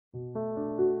Hi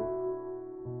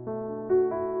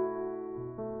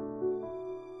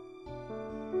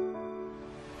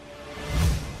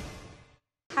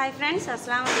friends,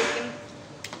 Assalamu alaikum.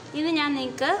 ഇന്ന് ഞാൻ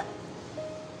നിങ്ങൾക്ക്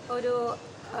ഒരു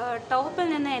ടോപ്പിൽ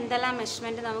നിന്ന് എന്തെല്ലാം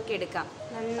മെഷർമെൻറ്റ് നമുക്ക് എടുക്കാം.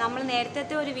 നമ്മൾ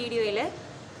നേരത്തെ ഒരു വീഡിയോയിൽ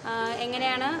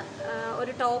എങ്ങനെയാണ്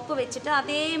ഒരു ടോപ്പ് വെച്ചിട്ട്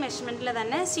അതേ മെഷർമെൻറ്റിൽ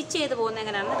തന്നെ സ്റ്റിച്ച് ചെയ്ത് പോകുന്നത്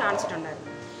എങ്ങനെയാണെന്ന് കാണിച്ചിട്ടുണ്ടായിരുന്നു.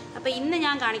 അപ്പോൾ ഇന്ന്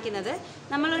ഞാൻ കാണിക്കുന്നത്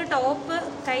നമ്മളൊരു ടോപ്പ്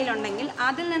കയ്യിലുണ്ടെങ്കിൽ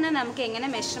അതിൽ നിന്ന് നമുക്ക് എങ്ങനെ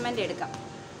മെഷർമെൻറ്റ് എടുക്കാം,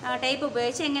 ടേപ്പ്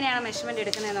ഉപയോഗിച്ച് എങ്ങനെയാണ് മെഷർമെൻറ്റ്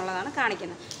എടുക്കുന്നത് എന്നുള്ളതാണ്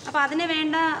കാണിക്കുന്നത്. അപ്പോൾ അതിന്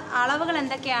വേണ്ട അളവുകൾ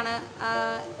എന്തൊക്കെയാണ്,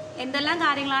 എന്തെല്ലാം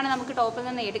കാര്യങ്ങളാണ് നമുക്ക് ടോപ്പിൽ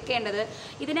നിന്ന് എടുക്കേണ്ടത്,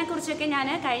 ഇതിനെക്കുറിച്ചൊക്കെ ഞാൻ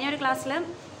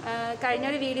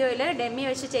കഴിഞ്ഞൊരു വീഡിയോയിൽ ഡെമ്മി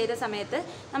വെച്ച് ചെയ്ത സമയത്ത്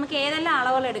നമുക്ക് ഏതെല്ലാം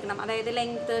അളവുകൾ എടുക്കണം, അതായത്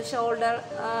ലെങ്ത്ത്, ഷോൾഡർ,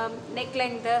 നെക്ക്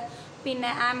ലെങ്ത്ത്, പിന്നെ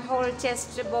arm hole,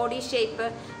 chest, body shape,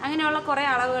 അങ്ങനെയുള്ള കുറേ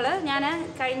അളവുകൾ ഞാൻ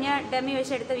കഴിഞ്ഞ ഡെമ്മി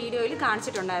വെച്ചെടുത്ത വീഡിയോയിൽ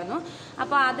കാണിച്ചിട്ടുണ്ടായിരുന്നു.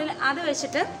 അപ്പോൾ അത്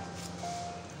വെച്ചിട്ട്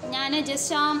ഞാൻ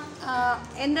ജസ്റ്റ്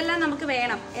എന്തെല്ലാം നമുക്ക്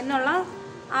വേണം എന്നുള്ള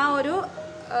ആ ഒരു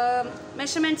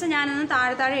മെഷർമെൻറ്റ്സ് ഞാനൊന്ന്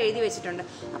താഴെ എഴുതി വെച്ചിട്ടുണ്ട്.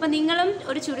 അപ്പോൾ നിങ്ങളും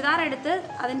ഒരു ചുരിദാർ എടുത്ത്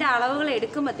അതിൻ്റെ അളവുകൾ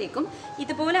എടുക്കുമ്പോഴത്തേക്കും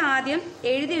ഇതുപോലെ ആദ്യം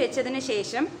എഴുതി വെച്ചതിന്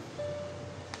ശേഷം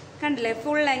കണ്ടില്ലേ,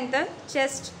 full length,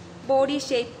 chest, body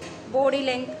shape, body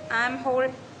length, arm hole,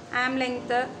 ആം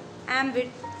ലെങ്ത്ത്, ആം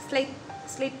width,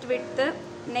 slit width,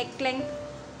 neck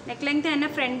length തന്നെ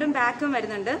ഫ്രണ്ടും ബാക്കും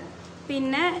വരുന്നുണ്ട്,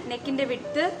 പിന്നെ നെക്കിൻ്റെ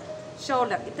വിഡ്ത്ത്,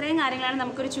 ഷോൾഡർ, ഇത്രയും കാര്യങ്ങളാണ്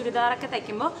നമുക്കൊരു ചുരിദാറൊക്കെ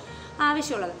തയ്ക്കുമ്പോൾ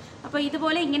ആവശ്യമുള്ളത്. അപ്പോൾ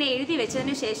ഇതുപോലെ ഇങ്ങനെ എഴുതി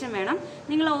വെച്ചതിന് ശേഷം വേണം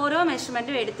നിങ്ങൾ ഓരോ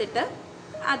മെഷർമെൻറ്റും എടുത്തിട്ട്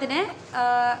അതിനെ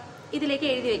ഇതിലേക്ക്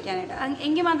എഴുതി വെക്കാനായിട്ട്.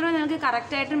 എങ്കിൽ മാത്രമേ നിങ്ങൾക്ക്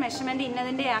കറക്റ്റായിട്ട് മെഷർമെൻറ്റ്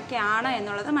ഇന്നതിൻ്റെ ഒക്കെ ആണ്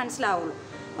എന്നുള്ളത് മനസ്സിലാവുള്ളൂ.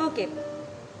 ഓക്കെ,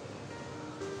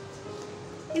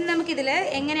 ഇനി നമുക്കിതിൽ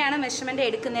എങ്ങനെയാണ് മെഷർമെൻറ്റ്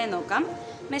എടുക്കുന്നതെന്ന് നോക്കാം.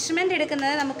 മെഷർമെൻറ്റ്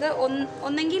എടുക്കുന്നത് നമുക്ക്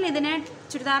ഒന്നെങ്കിൽ ഇതിനെ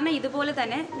ചുരിദാറിനെ ഇതുപോലെ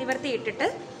തന്നെ നിവർത്തിയിട്ടിട്ട്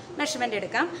മെഷർമെൻറ്റ്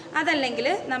എടുക്കാം, അതല്ലെങ്കിൽ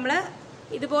നമ്മൾ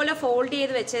ഇതുപോലെ ഫോൾഡ്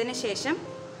ചെയ്ത് വെച്ചതിന് ശേഷം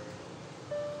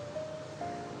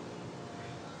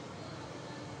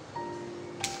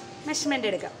മെഷർമെൻറ്റ്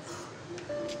എടുക്കാം.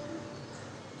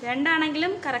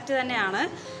 രണ്ടാണെങ്കിലും കറക്റ്റ് തന്നെയാണ്.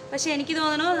 പക്ഷേ എനിക്ക്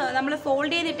തോന്നുന്നു നമ്മൾ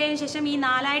ഫോൾഡ് ചെയ്തിട്ടതിന് ശേഷം ഈ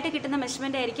 4 കിട്ടുന്ന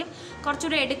മെഷർമെൻ്റ് ആയിരിക്കും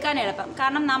കുറച്ചുകൂടെ എടുക്കാൻ എളുപ്പം.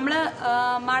 കാരണം നമ്മൾ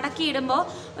മടക്കി ഇടുമ്പോൾ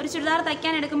ഒരു ചുരിദാർ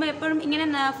തയ്ക്കാൻ എടുക്കുമ്പോൾ എപ്പോഴും ഇങ്ങനെ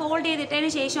ഫോൾഡ്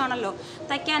ചെയ്തിട്ടതിന് ശേഷമാണല്ലോ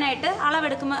തയ്ക്കാനായിട്ട്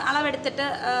അളവെടുത്തിട്ട്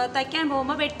തയ്ക്കാൻ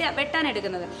പോകുമ്പോൾ വെട്ടാൻ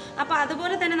എടുക്കുന്നത്. അപ്പോൾ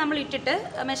അതുപോലെ തന്നെ നമ്മൾ ഇട്ടിട്ട്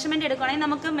മെഷർമെൻറ്റ് എടുക്കുകയാണെങ്കിൽ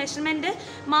നമുക്ക് മെഷർമെൻറ്റ്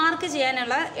മാർക്ക്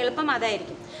ചെയ്യാനുള്ള എളുപ്പം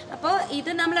അതായിരിക്കും. അപ്പോൾ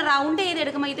ഇത് നമ്മൾ റൗണ്ട്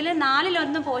ചെയ്തെടുക്കുമ്പോൾ ഇതിൽ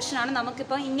 4/1 പോർഷനാണ്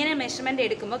നമുക്കിപ്പോൾ ഇങ്ങനെ മെഷർമെൻറ്റ്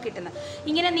എടുക്കുമ്പോൾ കിട്ടുന്നത്.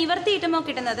 ഇങ്ങനെ നിവർത്തി ഇട്ടുമ്പോൾ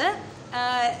കിട്ടുന്നത്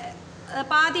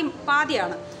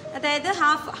പാതിയാണ്, അതായത്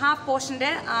ഹാഫ് പോർഷൻ്റെ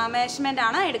മെഷർമെൻ്റ്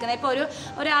ആണ് എടുക്കുന്നത്. ഇപ്പോൾ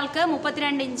ഒരാൾക്ക്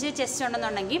 32 ഇഞ്ച് ചെസ്റ്റ്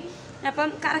ഉണ്ടെന്നുണ്ടെങ്കിൽ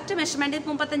അപ്പം കറക്റ്റ് മെഷർമെൻറ്റ്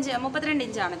 32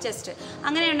 ഇഞ്ചാണ് ചെസ്റ്റ്.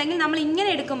 അങ്ങനെയുണ്ടെങ്കിൽ നമ്മൾ ഇങ്ങനെ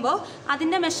എടുക്കുമ്പോൾ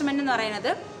അതിൻ്റെ മെഷർമെൻറ്റ് എന്ന്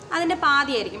പറയുന്നത് അതിൻ്റെ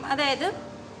പാതിയായിരിക്കും, അതായത്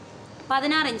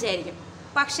 16 ഇഞ്ചായിരിക്കും.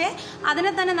 പക്ഷേ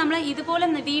അതിനെ തന്നെ നമ്മൾ ഇതുപോലെ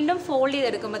വീണ്ടും ഫോൾഡ്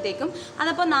ചെയ്തെടുക്കുമ്പോഴത്തേക്കും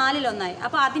അതപ്പോൾ 4/1.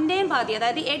 അപ്പോൾ അതിൻ്റെയും പാതി,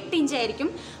 അതായത് 8 ഇഞ്ചായിരിക്കും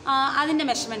അതിൻ്റെ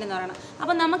മെഷർമെൻറ്റ് എന്ന് പറയുന്നത്.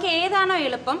 അപ്പോൾ നമുക്ക് ഏതാണോ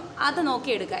എളുപ്പം അത്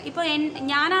നോക്കിയെടുക്കുക. ഇപ്പോൾ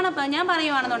ഞാൻ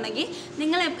പറയുവാണെന്നുണ്ടെങ്കിൽ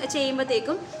നിങ്ങൾ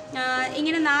ചെയ്യുമ്പോഴത്തേക്കും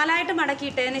ഇങ്ങനെ 4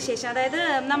 മടക്കിയിട്ടതിന് ശേഷം, അതായത്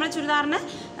നമ്മൾ ചുരിദാറിന്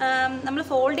നമ്മൾ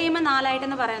ഫോൾഡ് ചെയ്യുമ്പോൾ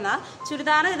 4 പറയുന്ന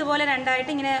ചുരിദാർ ഇതുപോലെ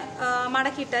 2 ഇങ്ങനെ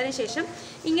മടക്കിയിട്ടതിന് ശേഷം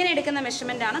ഇങ്ങനെ എടുക്കുന്ന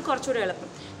മെഷർമെൻറ്റാണ് കുറച്ചുകൂടി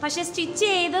എളുപ്പം. പക്ഷേ സ്റ്റിച്ച്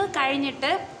ചെയ്ത്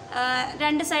കഴിഞ്ഞിട്ട്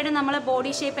 2 സൈഡും നമ്മൾ ബോഡി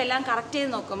ഷേപ്പ് എല്ലാം കറക്റ്റ്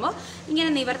ചെയ്ത് നോക്കുമ്പോൾ ഇങ്ങനെ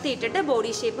നിവർത്തിയിട്ടിട്ട്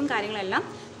ബോഡി ഷേപ്പും കാര്യങ്ങളെല്ലാം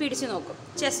പിടിച്ചു നോക്കും,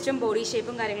 ചെസ്റ്റും ബോഡി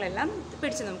ഷേപ്പും കാര്യങ്ങളെല്ലാം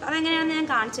പിടിച്ചു നോക്കും. അതെങ്ങനെയാണെന്ന് ഞാൻ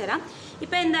കാണിച്ചു തരാം.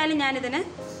 ഇപ്പോൾ എന്തായാലും ഞാനിതിന്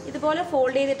ഇതുപോലെ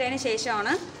ഫോൾഡ് ചെയ്തിട്ടതിന്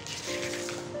ശേഷമാണ്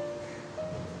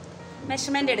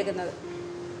മെഷർമെൻറ്റ് എടുക്കുന്നത്.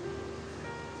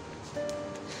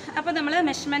 അപ്പോൾ നമ്മൾ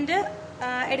മെഷർമെൻറ്റ്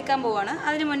എടുക്കാൻ പോവുകയാണ്.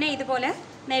 അതിന് മുന്നേ ഇതുപോലെ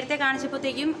നേരത്തെ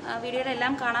കാണിച്ചപ്പോഴത്തേക്കും വീഡിയോയുടെ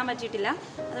എല്ലാം കാണാൻ പറ്റിയിട്ടില്ല,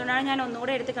 അതുകൊണ്ടാണ് ഞാൻ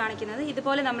ഒന്നുകൂടെ എടുത്ത് കാണിക്കുന്നത്.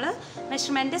 ഇതുപോലെ നമ്മൾ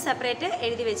മെഷർമെൻറ്റ് സെപ്പറേറ്റ്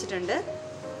എഴുതി വെച്ചിട്ടുണ്ട്.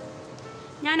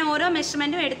 ഞാൻ ഓരോ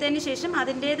മെഷർമെൻറ്റും എടുത്തതിന് ശേഷം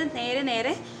അതിൻ്റേത്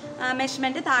നേരെ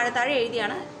മെഷർമെൻറ്റ് താഴെ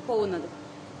എഴുതിയാണ് പോകുന്നത്.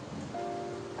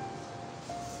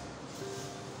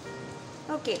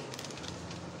 ഓക്കെ,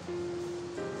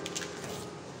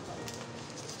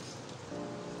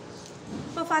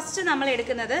 ഇപ്പോൾ ഫസ്റ്റ് നമ്മൾ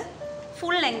എടുക്കുന്നത്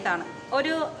ഫുൾ ലെങ്ത് ആണ്.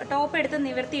 ഒരു ടോപ്പ് എടുത്ത്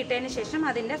നിവർത്തിയിട്ടതിന് ശേഷം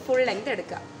അതിൻ്റെ ഫുൾ ലെങ്ത്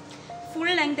എടുക്കുക. ഫുൾ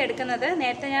ലെങ്ത് എടുക്കുന്നത്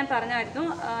നേരത്തെ ഞാൻ പറഞ്ഞായിരുന്നു,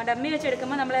 ഡമ്മി വെച്ച്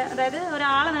എടുക്കുമ്പോൾ നമ്മൾ, അതായത്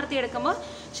ഒരാളെ നിർത്തി എടുക്കുമ്പോൾ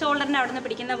ഷോൾഡറിൻ്റെ അവിടെ നിന്ന്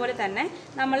പിടിക്കുന്ന പോലെ തന്നെ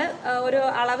നമ്മൾ ഒരു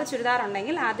അളവ്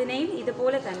ചുരിദാറുണ്ടെങ്കിൽ അതിനെയും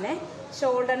ഇതുപോലെ തന്നെ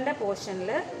ഷോൾഡറിൻ്റെ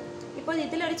പോർഷനിൽ, ഇപ്പോൾ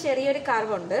ഇതിലൊരു ചെറിയൊരു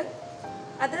കർവുണ്ട്,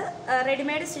 അത്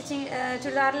റെഡിമെയ്ഡ് സ്റ്റിച്ചിങ്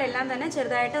ചുരിദാറിലെല്ലാം തന്നെ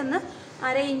ചെറുതായിട്ട് ഒന്ന്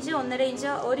 1/2 ഇഞ്ച് 1.5 ഇഞ്ച്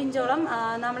 1 ഇഞ്ചോളം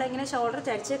നമ്മളിങ്ങനെ ഷോൾഡർ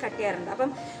ചരിച്ച് കട്ട് ചെയ്യാറുണ്ട്. അപ്പം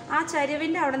ആ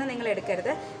ചരിവിൻ്റെ അവിടെ നിന്ന് നിങ്ങൾ എടുക്കരുത്.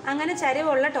 അങ്ങനെ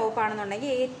ചരിവുള്ള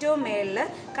ടോപ്പാണെന്നുണ്ടെങ്കിൽ ഏറ്റവും മേളിൽ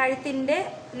കഴുത്തിൻ്റെ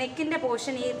നെക്കിൻ്റെ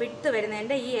പോർഷൻ ഈ വിഡ്ത്ത്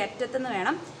വരുന്നതിൻ്റെ ഈ അറ്റത്തുനിന്ന്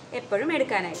വേണം എപ്പോഴും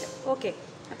എടുക്കാനായിട്ട്. ഓക്കെ,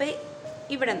 അപ്പോൾ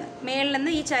ഇവിടെ നിന്ന് മേളിൽ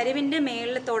നിന്ന് ഈ ചരിവിൻ്റെ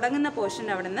മേളിൽ തുടങ്ങുന്ന പോർഷൻ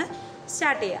അവിടെ നിന്ന്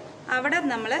സ്റ്റാർട്ട് ചെയ്യുക. അവിടെ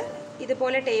നമ്മൾ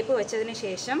ഇതുപോലെ ടേപ്പ് വെച്ചതിന്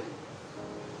ശേഷം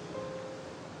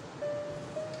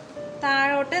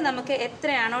താഴോട്ട് നമുക്ക്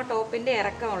എത്രയാണോ ടോപ്പിൻ്റെ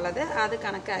ഇറക്കമുള്ളത് അത്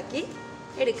കണക്കാക്കി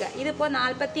എടുക്കുക. ഇതിപ്പോൾ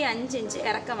 45 ഇഞ്ച്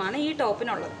ഇറക്കമാണ് ഈ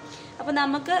ടോപ്പിനുള്ളത്. അപ്പോൾ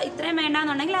നമുക്ക് ഇത്രയും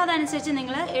വേണ്ടാന്നുണ്ടെങ്കിൽ അതനുസരിച്ച്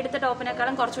നിങ്ങൾ എടുത്ത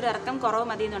ടോപ്പിനേക്കാളും കുറച്ചുകൂടി ഇറക്കം കുറവ്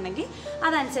മതി എന്നുണ്ടെങ്കിൽ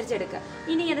അതനുസരിച്ച് എടുക്കുക.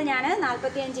 ഇനി ഇത് ഞാൻ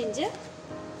 45 ഇഞ്ച്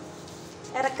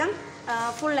ഇറക്കം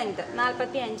ഫുൾ ലെങ്ത്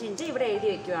 45 ഇഞ്ച് ഇവിടെ എഴുതി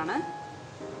വയ്ക്കുവാണ്.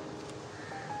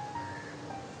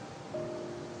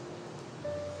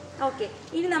 ഓക്കെ,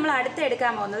 ഇനി നമ്മൾ അടുത്ത്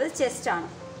എടുക്കാൻ പോകുന്നത് ചെസ്റ്റാണ്.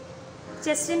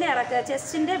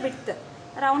 ചെസ്റ്റിൻ്റെ വിഡ്ത്ത്,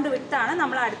 റൗണ്ട് വിഡ്ത്താണ്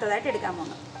നമ്മൾ അടുത്തതായിട്ട് എടുക്കാൻ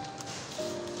പോകുന്നത്.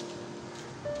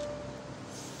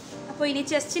 അപ്പോൾ ഇനി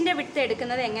ചെസ്റ്റിൻ്റെ വിഡ്ത്ത്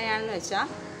എടുക്കുന്നത് എങ്ങനെയാണെന്ന് വെച്ചാൽ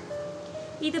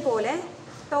ഇതുപോലെ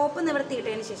ടോപ്പ്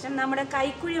നിവർത്തിയിട്ടതിന് ശേഷം നമ്മുടെ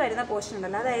കൈക്കുഴി വരുന്ന പോർഷൻ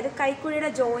ഉണ്ടല്ലോ, അതായത് കൈക്കുഴിയുടെ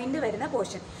ജോയിൻറ്റ് വരുന്ന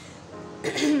പോർഷൻ,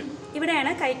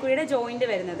 ഇവിടെയാണ് കൈക്കുഴിയുടെ ജോയിൻറ്റ്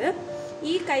വരുന്നത്.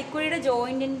 ഈ കൈക്കുഴിയുടെ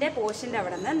ജോയിൻറ്റിൻ്റെ പോർഷൻ്റെ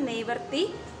അവിടെ നിന്ന് നിവർത്തി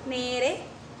നേരെ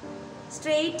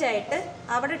സ്ട്രെയിറ്റ് ആയിട്ട്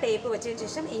അവിടെ ടേപ്പ് വെച്ചതിന്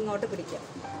ശേഷം ഇങ്ങോട്ട് പിടിക്കുക.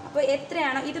 അപ്പോൾ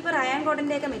എത്രയാണോ, ഇതിപ്പോൾ റയാൻ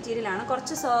കോട്ടൻ്റെയൊക്കെ മെറ്റീരിയലാണ്.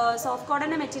 കുറച്ച് സോഫ്റ്റ്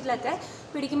കോട്ടൻ്റെ മെറ്റീരിയലൊക്കെ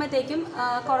പിടിക്കുമ്പോഴത്തേക്കും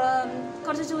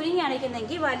കുറച്ച് ചുരുങ്ങിയാണ്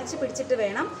ഇരിക്കുന്നതെങ്കിൽ വലിച്ച് പിടിച്ചിട്ട്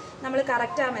വേണം നമ്മൾ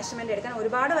കറക്റ്റ് ആ മെഷർമെൻറ്റ് എടുക്കാൻ.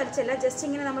 ഒരുപാട് വലിച്ചല്ല, ജസ്റ്റ്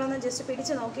ഇങ്ങനെ നമ്മളൊന്ന് ജസ്റ്റ്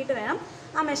പിടിച്ച് നോക്കിയിട്ട് വേണം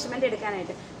ആ മെഷർമെൻറ്റ്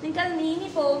എടുക്കാനായിട്ട്. നിങ്ങൾക്കത്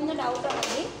നീങ്ങി പോകുന്ന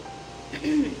ഡൗട്ടുണ്ടെങ്കിൽ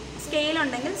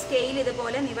സ്കെയിലുണ്ടെങ്കിൽ സ്കെയിൽ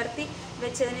ഇതുപോലെ നിവർത്തി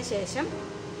വെച്ചതിന് ശേഷം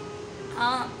ആ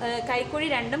കൈക്കുഴി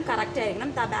രണ്ടും കറക്റ്റ്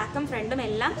ആയിരിക്കണം. ബാക്കും ഫ്രണ്ടും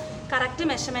എല്ലാം കറക്റ്റ്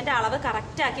മെഷർമെൻറ്റ് അളവ്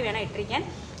കറക്റ്റാക്കി വേണം ഇട്ടിരിക്കാൻ.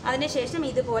 അതിനുശേഷം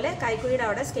ഇതുപോലെ കൈക്കുഴിയുടെ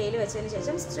അവിടെ സ്കെയിൽ വെച്ചതിന്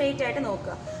ശേഷം സ്ട്രെയിറ്റ് ആയിട്ട്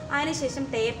നോക്കുക. അതിനുശേഷം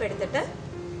ടേപ്പ് എടുത്തിട്ട്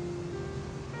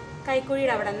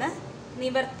കൈക്കുഴിയുടെ അവിടെ നിന്ന്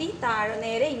നിവർത്തി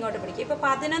നേരെ ഇങ്ങോട്ട് പിടിക്കുക. ഇപ്പോൾ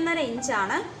 11.5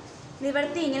 ഇഞ്ചാണ്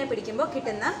നിവർത്തി ഇങ്ങനെ പിടിക്കുമ്പോൾ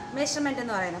കിട്ടുന്ന മെഷർമെൻറ്റ്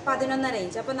എന്ന് പറയുന്നത്, 11.5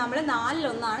 ഇഞ്ച്. അപ്പോൾ നമ്മൾ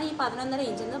 4/1 ഈ 11.5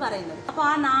 ഇഞ്ച് എന്ന് പറയുന്നത്. അപ്പോൾ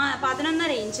ആ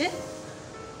 11.5 ഇഞ്ച്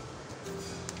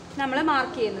നമ്മൾ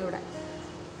മാർക്ക് ചെയ്യുന്നു ഇവിടെ.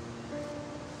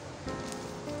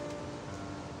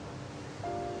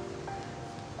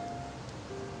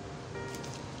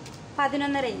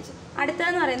 ഇഞ്ച്.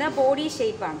 അടുത്തതെന്ന് പറയുന്നത് ബോഡി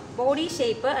ഷേപ്പാണ്. ബോഡി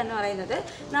ഷേപ്പ് എന്ന് പറയുന്നത്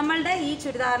നമ്മളുടെ ഈ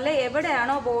ചുരിദാറിൽ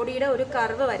എവിടെയാണോ ബോഡിയുടെ ഒരു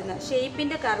കർവ് വരുന്നത്,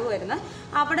 ഷേപ്പിൻ്റെ കർവ് വരുന്നത്,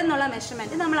 അവിടെ നിന്നുള്ള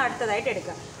മെഷർമെൻറ്റ് നമ്മൾ അടുത്തതായിട്ട്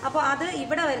എടുക്കുക. അപ്പോൾ അത്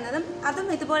ഇവിടെ വരുന്നതും അതും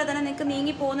ഇതുപോലെ തന്നെ നിങ്ങൾക്ക്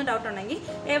നീങ്ങിപ്പോകുന്ന ഡൗട്ടുണ്ടെങ്കിൽ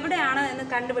എവിടെയാണ് എന്ന്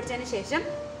കണ്ടുപിടിച്ചതിന് ശേഷം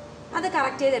അത്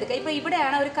കറക്റ്റ് ചെയ്തെടുക്കുക. ഇപ്പോൾ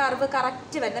ഇവിടെയാണ് ഒരു കർവ്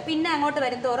കറക്റ്റ് വരുന്നത്, പിന്നെ അങ്ങോട്ട്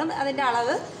വരുന്തോറും അതിൻ്റെ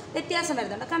അളവ് വ്യത്യാസം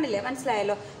വരുന്നുണ്ട്. കണ്ടില്ലേ,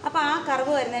 മനസ്സിലായല്ലോ? അപ്പോൾ ആ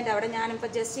കർവ് വരുന്നതിൻ്റെ അവിടെ ഞാനിപ്പോൾ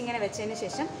ജസ്റ്റ് ഇങ്ങനെ വെച്ചതിന്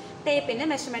ശേഷം ടേപ്പിൻ്റെ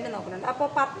മെഷർമെൻറ്റ് നോക്കുന്നുണ്ട്. അപ്പോൾ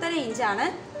 10.5 ഇഞ്ചാണ്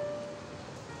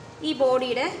ഈ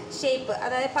ബോഡിയുടെ ഷേപ്പ്,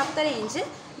 അതായത് 10.5 ഇഞ്ച്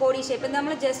ബോഡി ഷേപ്പ്.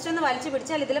 നമ്മൾ ജസ്റ്റ് ഒന്ന് വലിച്ചു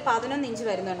പിടിച്ചാൽ ഇതിൽ 11 ഇഞ്ച്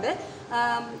വരുന്നുണ്ട്.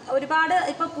 ഒരുപാട്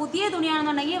ഇപ്പോൾ പുതിയ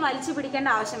തുണിയാണെന്നുണ്ടെങ്കിൽ വലിച്ചു പിടിക്കേണ്ട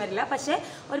ആവശ്യം വരില്ല. പക്ഷേ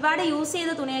ഒരുപാട് യൂസ്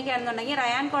ചെയ്ത തുണിയൊക്കെ ആണെന്നുണ്ടെങ്കിൽ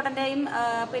റയാൻ കോട്ടൻ്റെയും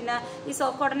പിന്നെ ഈ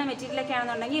സോഫ്റ്റ് കോട്ടൻ്റെ മെറ്റീരിയലൊക്കെ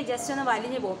ആണെന്നുണ്ടെങ്കിൽ ജസ്റ്റ് ഒന്ന്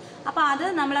വലിഞ്ഞു പോകും. അപ്പോൾ അത്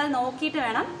നമ്മളത് നോക്കിയിട്ട്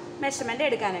വേണം മെഷർമെൻറ്റ്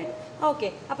എടുക്കാനായിട്ട്. ഓക്കെ,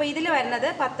 അപ്പോൾ ഇതിൽ വരുന്നത്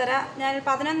 10.5, ഞാൻ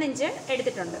 11 ഇഞ്ച്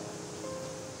എടുത്തിട്ടുണ്ട്.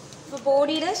 അപ്പോൾ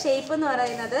ബോഡിയുടെ ഷേപ്പ് എന്ന്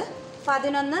പറയുന്നത്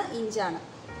 11 ഇഞ്ചാണ്.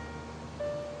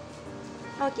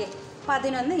 Okay,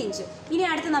 11 inch. ഇനി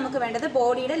അടുത്ത് നമുക്ക് വേണ്ടത്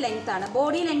ബോഡിയുടെ ലെങ്ത് ആണ്.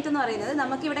 ബോഡി ലെങ്ത് എന്ന് പറയുന്നത്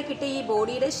നമുക്കിവിടെ കിട്ടിയ ഈ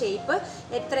ബോഡിയുടെ ഷേപ്പ്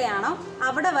എത്രയാണോ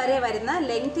അവിടെ വരെ വരുന്ന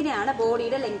ലെങ്ത്തിനെയാണ്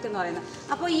ബോഡിയുടെ ലെങ്ത് എന്ന് പറയുന്നത്.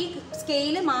 അപ്പോൾ ഈ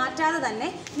സ്കെയിൽ മാറ്റാതെ തന്നെ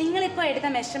നിങ്ങളിപ്പോൾ എടുത്ത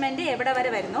മെഷർമെൻറ്റ് എവിടെ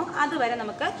വരെ വരുന്നോ അതുവരെ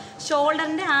നമുക്ക്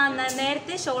ഷോൾഡറിൻ്റെ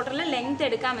നേരത്തെ ഷോൾഡറിൽ ലെങ്ത്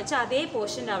എടുക്കാൻ വെച്ചാൽ അതേ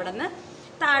പോർഷൻ്റെ അവിടെ നിന്ന്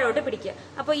താഴോട്ട് പിടിക്കുക.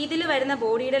 അപ്പോൾ ഇതിൽ വരുന്ന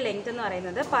ബോഡിയുടെ ലെങ്ത് എന്ന്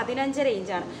പറയുന്നത് 15.5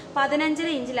 ഇഞ്ചാണ്.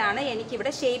 15.5 ഇഞ്ചിലാണ്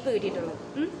എനിക്കിവിടെ ഷേപ്പ് കിട്ടിയിട്ടുള്ളത്.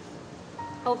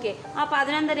 ഓക്കെ, ആ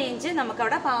 11.5 ഇഞ്ച്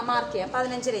നമുക്കവിടെ മാർക്ക് ചെയ്യാം.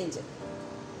 15.5 ഇഞ്ച്.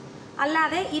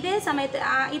 അല്ലാതെ ഇതേ സമയത്ത്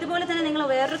ഇതുപോലെ തന്നെ നിങ്ങൾ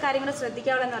വേറൊരു കാര്യം കൂടെ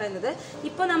ശ്രദ്ധിക്കാവുള്ളതെന്ന് പറയുന്നത്,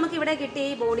 ഇപ്പോൾ നമുക്കിവിടെ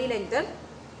കിട്ടിയ ഈ ബോഡി ലെങ്ത്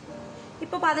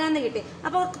ഇപ്പോൾ 11 കിട്ടി.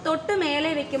 അപ്പോൾ തൊട്ട്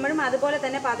മേലെ വെക്കുമ്പോഴും അതുപോലെ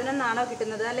തന്നെ 11 ആണോ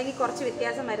കിട്ടുന്നത്, അല്ലെങ്കിൽ കുറച്ച്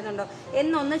വ്യത്യാസം വരുന്നുണ്ടോ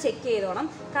എന്നൊന്ന് ചെക്ക് ചെയ്തോണം.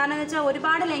 കാരണം എന്ന് വെച്ചാൽ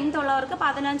ഒരുപാട് ലെങ്ത് ഉള്ളവർക്ക്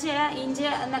 15 ഇഞ്ച്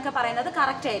എന്നൊക്കെ പറയുന്നത്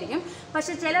കറക്റ്റ് ആയിരിക്കും.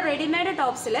 പക്ഷേ ചില റെഡിമെയ്ഡ്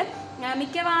ടോപ്സിൽ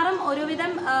മിക്കവാറും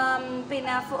ഒരുവിധം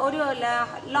പിന്നെ ഒരു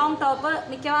ലോങ് ടോപ്പ്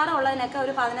മിക്കവാറും ഉള്ളതിനൊക്കെ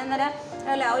ഒരു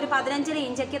 15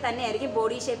 ഇഞ്ചൊക്കെ തന്നെയായിരിക്കും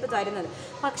ബോഡി ഷേപ്പ് തരുന്നത്.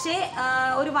 പക്ഷേ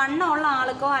ഒരു വണ്ണമുള്ള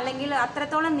ആൾക്കോ അല്ലെങ്കിൽ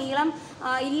അത്രത്തോളം നീളം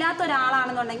ഇല്ലാത്ത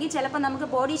ഒരാളാണെന്നുണ്ടെങ്കിൽ ചിലപ്പോൾ നമുക്ക്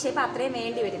ബോഡി ഷേപ്പ് അത്രയും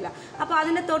വേണ്ടി വരില്ല. അപ്പോൾ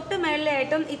അതിൻ്റെ തൊട്ട്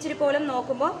മേളിലായിട്ടും ഇച്ചിരി പോലും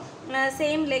നോക്കുമ്പോൾ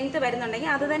സെയിം ലെങ്ത് വരുന്നുണ്ടെങ്കിൽ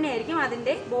അത് തന്നെയായിരിക്കും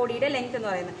അതിൻ്റെ ബോഡിയുടെ ലെങ്ത് എന്ന്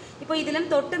പറയുന്നത്. ഇപ്പോൾ ഇതിലും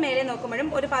തൊട്ട് മേലെ നോക്കുമ്പോഴും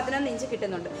ഒരു 11 ഇഞ്ച്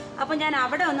കിട്ടുന്നുണ്ട്. അപ്പോൾ ഞാൻ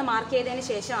അവിടെ ഒന്ന് മാർക്ക് ചെയ്തതിന്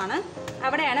ശേഷമാണ്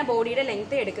അവിടെയാണ് ബോഡിയുടെ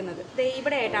ലെങ്ത് എടുക്കുന്നത്.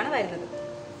 ഇവിടെ ആയിട്ടാണ് വരുന്നത്.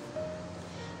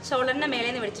 ഷോൾഡറിൻ്റെ മേലെ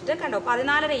നിന്ന് പിടിച്ചിട്ട് കണ്ടോ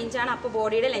 14.5 ഇഞ്ചാണ് അപ്പോൾ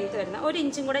ബോഡിയുടെ ലെങ്ത് വരുന്നത്. 1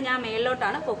 ഇഞ്ചും കൂടെ ഞാൻ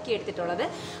മേളിലോട്ടാണ് പൊക്കി എടുത്തിട്ടുള്ളത്.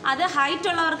 അത് ഹൈറ്റ്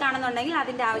ഉള്ളവർക്കാണെന്നുണ്ടെങ്കിൽ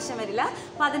അതിൻ്റെ ആവശ്യം വരില്ല,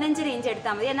 15 ഇഞ്ച്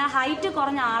എടുത്താൽ മതി. എന്നാൽ ഹൈറ്റ്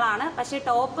കുറഞ്ഞ ആളാണ് പക്ഷേ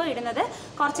ടോപ്പ് ഇടുന്നത്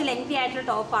കുറച്ച് ലെങ്തി ആയിട്ടുള്ള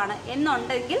ടോപ്പാണ്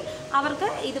എന്നുണ്ടെങ്കിൽ അവർക്ക്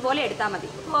ഇതുപോലെ എടുത്താൽ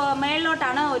മതി.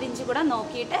 മേളിലോട്ടാണ് 1 ഇഞ്ച് കൂടെ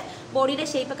നോക്കിയിട്ട് ബോഡിയുടെ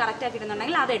ഷേപ്പ് കറക്റ്റ് ആക്കി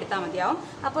ഇടുന്നുണ്ടെങ്കിൽ അത് എടുത്താൽ മതിയാവും.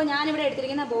 അപ്പോൾ ഞാനിവിടെ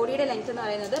എടുത്തിരിക്കുന്ന ബോഡിയുടെ ലെങ്ത് എന്ന്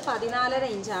പറയുന്നത് 14.5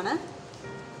 ഇഞ്ചാണ്.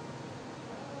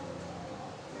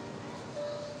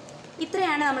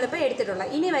 ഇത്രയാണ് നമ്മളിപ്പോൾ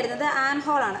എടുത്തിട്ടുള്ളത്. ഇനി വരുന്നത് ആം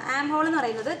ഹോളാണ്. ആം ഹോൾ എന്ന്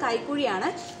പറയുന്നത് കൈക്കുഴിയാണ്.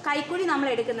 കൈക്കുഴി നമ്മൾ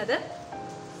എടുക്കുന്നത്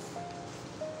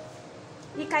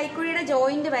ഈ കൈക്കുഴിയുടെ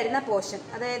ജോയിൻ്റ് വരുന്ന പോർഷൻ,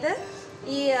 അതായത്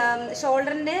ഈ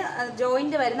ഷോൾഡറിൻ്റെ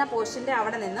ജോയിൻ്റ് വരുന്ന പോർഷൻ്റെ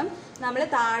അവിടെ നിന്നും നമ്മൾ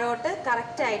താഴോട്ട്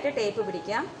കറക്റ്റായിട്ട് ടേപ്പ്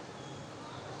പിടിക്കാം.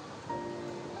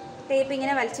 ടേപ്പ്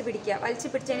ഇങ്ങനെ വലിച്ചു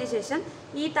പിടിച്ചതിന് ശേഷം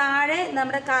ഈ താഴെ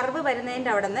നമ്മുടെ കർവ് വരുന്നതിൻ്റെ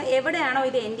അവിടെ നിന്ന് എവിടെയാണോ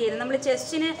ഇത് എൻഡ് ചെയ്യുന്നത്, നമ്മൾ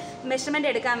ചെസ്റ്റിന് മെഷർമെൻറ്റ്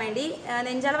എടുക്കാൻ വേണ്ടി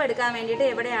നെഞ്ചളവ് എടുക്കാൻ വേണ്ടിയിട്ട്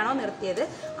എവിടെയാണോ നിർത്തിയത്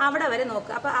അവിടെ വരെ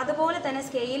നോക്കുക. അപ്പോൾ അതുപോലെ തന്നെ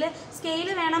സ്കെയിൽ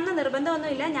വേണമെന്ന്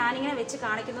നിർബന്ധമൊന്നുമില്ല, ഞാനിങ്ങനെ വെച്ച്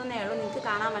കാണിക്കുന്നതേ ഉള്ളൂ നിങ്ങൾക്ക്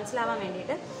കാണാൻ മനസ്സിലാവാൻ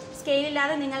വേണ്ടിയിട്ട്.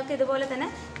 സ്കെയിലില്ലാതെ നിങ്ങൾക്ക് ഇതുപോലെ തന്നെ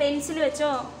പെൻസിൽ വെച്ചോ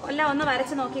എല്ലാം ഒന്ന്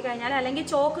വരച്ച് നോക്കിക്കഴിഞ്ഞാൽ, അല്ലെങ്കിൽ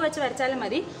ചോക്ക് വെച്ച് വരച്ചാലും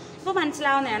മതി, ഇപ്പോൾ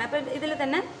മനസ്സിലാവുന്നതാണ്. അപ്പോൾ ഇതിൽ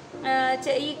തന്നെ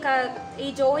ഈ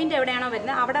ജോയിൻ്റ് എവിടെയാണോ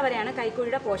വരുന്നത് അവിടെ വരെയാണ്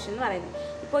കൈക്കുഴിയുടെ പോർഷൻ എന്ന് പറയുന്നത്.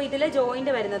 ഇപ്പോൾ ഇതിൽ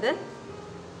ജോയിൻ്റ് വരുന്നത്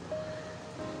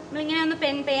നമ്മളിങ്ങനെ ഒന്ന്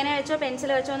പേന വെച്ചോ പെൻസിൽ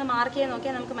വെച്ചോ ഒന്ന് മാർക്ക് ചെയ്ത്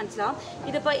നോക്കിയാൽ നമുക്ക് മനസ്സിലാവും.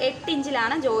 ഇതിപ്പോൾ 8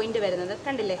 ഇഞ്ചിലാണ് ജോയിൻ്റ് വരുന്നത്,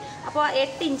 കണ്ടില്ലേ? അപ്പോൾ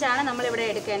 8 ഇഞ്ചാണ് നമ്മളിവിടെ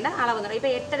എടുക്കേണ്ട അളവ് എന്ന് പറയുന്നത്.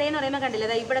 ഇപ്പോൾ 8.5 എന്ന് പറയുമ്പോൾ കണ്ടില്ലേ,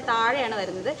 അതായത് ഇവിടെ താഴെയാണ്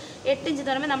വരുന്നത്. 8 ഇഞ്ച്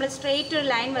എന്ന് പറയുമ്പോൾ നമ്മൾ സ്ട്രെയിറ്റ് ഒരു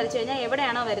ലൈൻ വരച്ച് കഴിഞ്ഞാൽ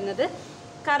എവിടെയാണോ വരുന്നത്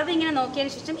കർവ് ഇങ്ങനെ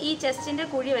നോക്കിയതിന് ശേഷം ഈ ചെസ്റ്റിൻ്റെ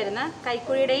കുഴി വരുന്ന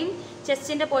കൈക്കുഴിയുടെയും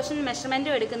ചെസ്റ്റിൻ്റെ പോർഷൻ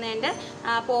മെഷർമെൻറ്റും എടുക്കുന്നതിൻ്റെ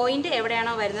പോയിന്റ്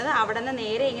എവിടെയാണോ വരുന്നത് അവിടെ നിന്ന്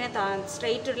നേരെ ഇങ്ങനെ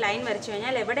സ്ട്രെയിറ്റ് ഒരു ലൈൻ വരച്ചു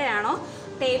കഴിഞ്ഞാൽ എവിടെയാണോ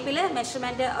ടേപ്പിൽ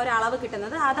മെഷർമെൻറ്റ് ഒരളവ്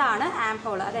കിട്ടുന്നത് അതാണ് ആം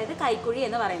ഹോൾ, അതായത് കൈക്കുഴി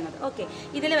എന്ന് പറയുന്നത്. ഓക്കെ,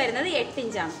 ഇതിൽ വരുന്നത് 8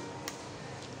 ഇഞ്ചാണ്.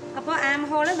 അപ്പോൾ ആം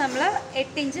ഹോള് നമ്മൾ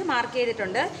 8 ഇഞ്ച് മാർക്ക്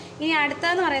ചെയ്തിട്ടുണ്ട്. ഇനി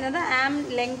അടുത്തതെന്ന് പറയുന്നത് ആം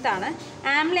ലെങ്ത് ആണ്.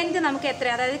 ആം ലെങ്ത് നമുക്ക് എത്ര,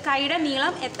 അതായത് കൈയുടെ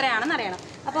നീളം എത്രയാണെന്ന് അറിയണം.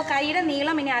 അപ്പോൾ കൈയുടെ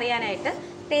നീളം ഇനി അറിയാനായിട്ട്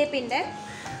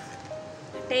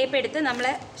ടേപ്പ് എടുത്ത് നമ്മൾ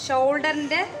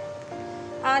ഷോൾഡറിൻ്റെ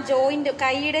ആ ജോയിൻ്റ്,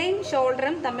 കൈയുടെയും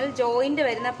ഷോൾഡറും തമ്മിൽ ജോയിൻ്റ്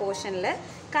വരുന്ന പോർഷനിൽ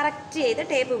കറക്റ്റ് ചെയ്ത്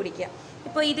ടേപ്പ് പിടിക്കുക.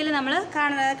 ഇപ്പോൾ ഇതിൽ നമ്മൾ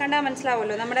കണ്ടാൽ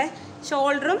മനസ്സിലാവുമല്ലോ, നമ്മുടെ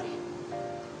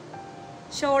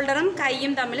ഷോൾഡറും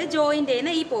കൈയും തമ്മിൽ ജോയിൻ്റ്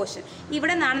ചെയ്യുന്ന ഈ പോർഷൻ,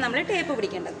 ഇവിടെ നിന്നാണ് നമ്മൾ ടേപ്പ്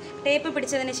പിടിക്കേണ്ടത്. ടേപ്പ്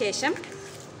പിടിച്ചതിന് ശേഷം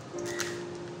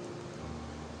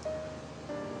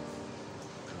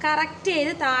കറക്റ്റ്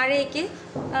ചെയ്ത് താഴേക്ക്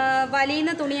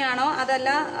വലിയുന്ന തുണിയാണോ അതല്ല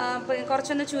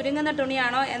കുറച്ചൊന്ന് ചുരുങ്ങുന്ന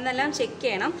തുണിയാണോ എന്നെല്ലാം ചെക്ക്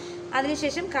ചെയ്യണം.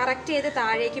 അതിനുശേഷം കറക്റ്റ് ചെയ്ത്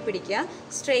താഴേക്ക് പിടിക്കുക.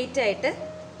 സ്ട്രെയിറ്റ്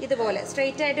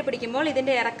ആയിട്ട് പിടിക്കുമ്പോൾ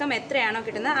ഇതിൻ്റെ ഇറക്കം എത്രയാണോ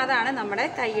കിട്ടുന്നത് അതാണ് നമ്മുടെ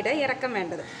കൈയുടെ ഇറക്കം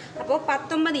വേണ്ടത്. അപ്പോൾ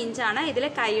 19 ഇഞ്ചാണ് ഇതിൽ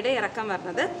കൈയുടെ ഇറക്കം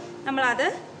വരുന്നത്. നമ്മളത്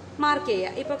മാർക്ക്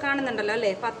ചെയ്യുക. ഇപ്പോൾ കാണുന്നുണ്ടല്ലോ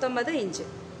അല്ലേ, 19 ഇഞ്ച്.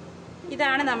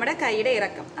 ഇതാണ് നമ്മുടെ കൈയുടെ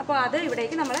ഇറക്കം. അപ്പോൾ അത്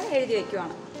ഇവിടേക്ക് നമ്മൾ എഴുതി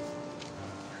വയ്ക്കുവാണ്.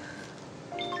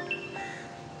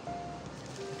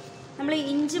 നമ്മൾ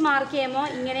ഇഞ്ച് മാർക്ക് ചെയ്യുമ്പോൾ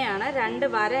ഇങ്ങനെയാണ് 2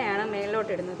 വരയാണ്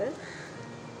മേളിലോട്ട് ഇടുന്നത്.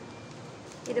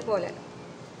 ഇതുപോലെ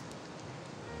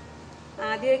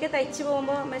ആദ്യമൊക്കെ തയ്ച്ച്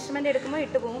പോകുമ്പോൾ മെഷർമെൻറ്റ് എടുക്കുമ്പോൾ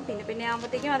ഇട്ട് പോകും, പിന്നെ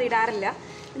ആകുമ്പോഴത്തേക്കും അത് ഇടാറില്ല.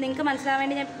 നിങ്ങൾക്ക് മനസ്സിലാവാൻ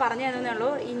വേണ്ടി ഞാൻ പറഞ്ഞു തന്നേ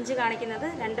ഉള്ളൂ. ഇഞ്ച് കാണിക്കുന്നത്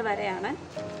 2 വരയാണ്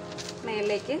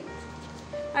മേളിലേക്ക്.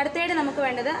 അടുത്തായിട്ട് നമുക്ക്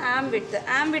വേണ്ടത് ആം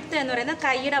വിഡ്ത്ത് എന്ന് പറയുന്നത്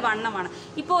കൈയുടെ വണ്ണമാണ്.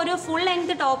 ഇപ്പോൾ ഒരു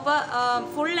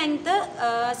ഫുൾ ലെങ്ത്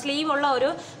സ്ലീവ് ഉള്ള ഒരു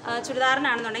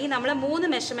ചുരിദാറിനാണെന്നുണ്ടെങ്കിൽ നമ്മൾ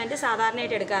 3 മെഷർമെൻറ്റ്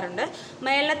സാധാരണയായിട്ട് എടുക്കാറുണ്ട്.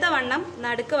 മേളത്തെ വണ്ണം,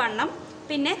 നടുക്ക് വണ്ണം,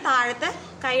 പിന്നെ താഴത്തെ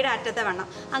കൈയുടെ അറ്റത്തെ വണ്ണം,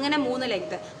 അങ്ങനെ 3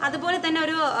 ലെങ്ത്. അതുപോലെ തന്നെ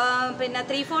ഒരു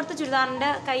 3/4 ചുരിദാറിൻ്റെ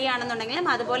കൈ ആണെന്നുണ്ടെങ്കിലും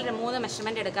അതുപോലെ 3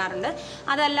 മെഷർമെൻറ്റ് എടുക്കാറുണ്ട്.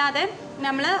 അതല്ലാതെ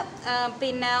നമ്മൾ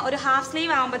ഒരു ഹാഫ്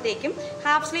സ്ലീവ് ആകുമ്പോഴത്തേക്കും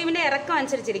ഹാഫ് സ്ലീവിൻ്റെ ഇറക്കം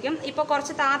അനുസരിച്ചിരിക്കും. ഇപ്പോൾ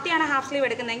കുറച്ച് താത്തിയാണ് ഹാഫ് സ്ലീവ്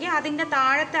എടുക്കുന്നതെങ്കിൽ അതിൻ്റെ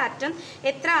താഴത്തെ അറ്റം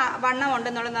എത്ര വണ്ണം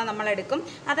ഉണ്ടെന്നുള്ളത് നമ്മൾ എടുക്കും.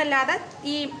 അതല്ലാതെ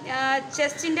ഈ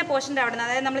ചെസ്റ്റിൻ്റെ പോർഷൻ്റെ അവിടെ നിന്ന്,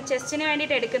 അതായത് നമ്മൾ ചെസ്റ്റിന്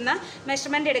വേണ്ടിയിട്ട് എടുക്കുന്ന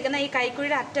മെഷർമെൻറ്റ് എടുക്കുന്ന ഈ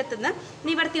കൈക്കുഴിയുടെ അറ്റത്തുനിന്ന്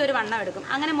നിവർത്തി ഒരു വണ്ണം എടുക്കും.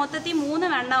 അങ്ങനെ മൊത്തത്തിൽ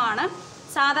 3 വണ്ണമാണ്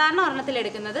സാധാരണ ഒരെണ്ണത്തിൽ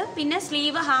എടുക്കുന്നത്. പിന്നെ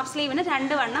ഹാഫ് സ്ലീവിന്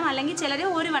 2 വണ്ണം, അല്ലെങ്കിൽ ചിലർ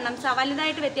 1 വണ്ണം,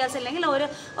 വലുതായിട്ട് വ്യത്യാസം ഇല്ലെങ്കിൽ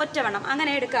ഒറ്റ വണ്ണം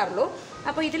അങ്ങനെ എടുക്കാറുള്ളൂ.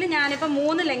 അപ്പോൾ ഇതിൽ ഞാനിപ്പോൾ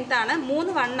 3 ലെങ്ത്താണ്,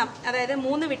 3 വണ്ണം, അതായത്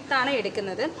 3 വിഡ്ത്താണ്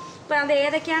എടുക്കുന്നത്. അപ്പോൾ അത്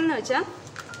ഏതൊക്കെയാണെന്ന് വെച്ചാൽ,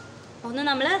 ഒന്ന്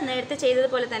നമ്മൾ നേരത്തെ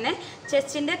ചെയ്തതുപോലെ തന്നെ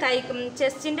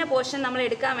ചെസ്റ്റിൻ്റെ പോർഷൻ നമ്മൾ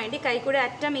എടുക്കാൻ വേണ്ടി കൈക്കൂടെ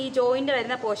അറ്റം ഈ ജോയിൻ്റ്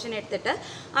വരുന്ന പോർഷൻ എടുത്തിട്ട്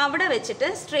അവിടെ വെച്ചിട്ട്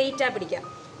സ്ട്രെയിറ്റായി പിടിക്കുക.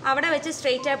 അവിടെ വെച്ച്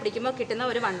സ്ട്രെയിറ്റായി പിടിക്കുമ്പോൾ കിട്ടുന്ന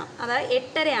ഒരു വണ്ണം, അതായത്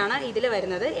 8.5 ഇതിൽ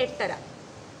വരുന്നത്. 8.5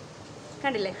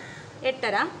 കണ്ടില്ലേ,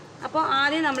 8.5. അപ്പോൾ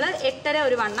ആദ്യം നമ്മൾ 8.5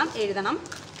 ഒരു വണ്ണം എഴുതണം.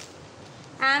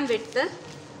 ആം വിഡ്ത്ത്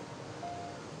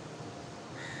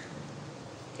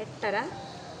 8.5.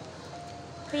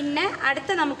 പിന്നെ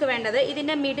അടുത്ത നമുക്ക് വേണ്ടത്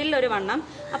ഇതിൻ്റെ മിഡിൽ ഒരു വണ്ണം.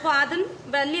 അപ്പോൾ അതും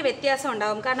വലിയ വ്യത്യാസം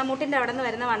ഉണ്ടാകും, കാരണം മുട്ടിൻ്റെ അവിടെ നിന്ന്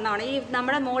വരുന്ന വണ്ണമാണ്. ഈ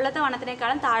നമ്മുടെ മുകളിലത്തെ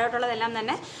വണ്ണത്തിനേക്കാളും താഴോട്ടുള്ളതെല്ലാം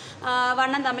തന്നെ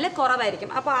വണ്ണം തമ്മിൽ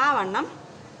കുറവായിരിക്കും. അപ്പോൾ ആ വണ്ണം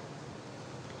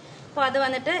അപ്പോൾ അത്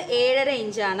വന്നിട്ട് 7.5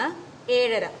 ഇഞ്ചാണ്,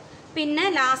 7.5. പിന്നെ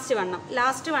ലാസ്റ്റ്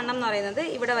വണ്ണം എന്ന് പറയുന്നത്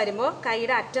ഇവിടെ വരുമ്പോൾ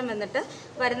കൈയുടെ അറ്റം വന്നിട്ട്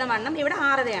വരുന്ന വണ്ണം ഇവിടെ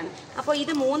 6.5 ആണ്. അപ്പോൾ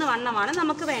ഇത് 3 വണ്ണമാണ്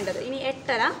നമുക്ക് വേണ്ടത്. ഇനി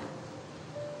 8.5,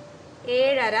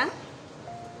 7.5,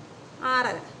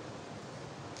 6.5.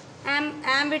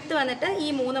 ആം വിഡ്ത്ത് വന്നിട്ട് ഈ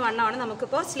 3 വണ്ണമാണ്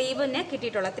നമുക്കിപ്പോൾ സ്ലീവിന്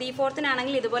കിട്ടിയിട്ടുള്ളത്.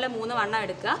 3/4 ഇതുപോലെ 3 വണ്ണം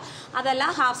എടുക്കുക. അതല്ല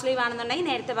ഹാഫ് സ്ലീവ് ആണെന്നുണ്ടെങ്കിൽ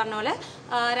നേരത്തെ പറഞ്ഞ പോലെ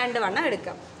 2 വണ്ണം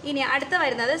എടുക്കാം. ഇനി അടുത്ത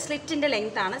വരുന്നത് സ്ലിറ്റിൻ്റെ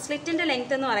ലെങ്ത് ആണ്. സ്ലിറ്റിൻ്റെ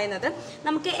ലെങ്ത് എന്ന് പറയുന്നത്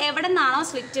നമുക്ക് എവിടെ നിന്നാണോ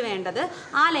സ്ലിറ്റ് വേണ്ടത്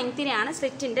ആ ലെങ്ത്തിനെയാണ്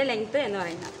സ്ലിറ്റിൻ്റെ ലെങ്ത് എന്ന്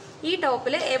പറയുന്നത്. ഈ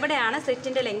ടോപ്പിൽ എവിടെയാണ്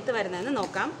സ്ലിറ്റിൻ്റെ ലെങ്ത് വരുന്നതെന്ന്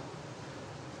നോക്കാം.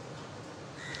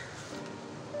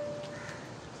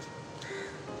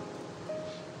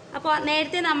 അപ്പോൾ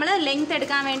നേരത്തെ നമ്മൾ ലെങ്ത്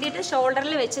എടുക്കാൻ വേണ്ടിയിട്ട്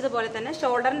ഷോൾഡറിൽ വെച്ചതുപോലെ തന്നെ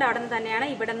ഷോൾഡറിൻ്റെ അവിടെ നിന്ന് തന്നെയാണ്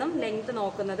ഇവിടെ നിന്നും ലെങ്ത്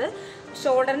നോക്കുന്നത്.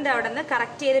 ഷോൾഡറിൻ്റെ അവിടെ നിന്ന്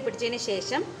കറക്റ്റ് ചെയ്ത് പിടിച്ചതിന്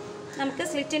ശേഷം നമുക്ക്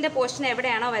സ്ലിറ്റിൻ്റെ പോർഷൻ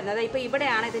എവിടെയാണോ വരുന്നത്, ഇപ്പോൾ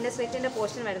ഇവിടെയാണ് ഇതിൻ്റെ സ്ലിറ്റിൻ്റെ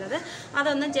പോർഷൻ വരുന്നത്,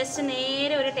 അതൊന്ന് ജസ്റ്റ്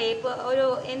നേരെ ഒരു ടേപ്പ് ഒരു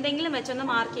എന്തെങ്കിലും വെച്ചൊന്ന്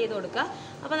മാർക്ക് ചെയ്ത് കൊടുക്കുക.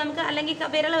 അപ്പോൾ നമുക്ക് അല്ലെങ്കിൽ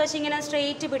വിരൽ വെച്ച് ഇങ്ങനെ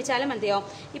സ്ട്രെയിറ്റ് പിടിച്ചാലും മതിയാവും.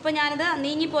 ഇപ്പോൾ ഞാനിത്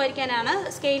നീങ്ങിപ്പോയിരിക്കാനാണ്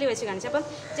സ്കെയിൽ വെച്ച് കാണിച്ചത്. അപ്പം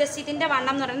ജസ്റ്റ് ഇതിൻ്റെ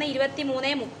വണ്ണം എന്ന് പറയുന്നത്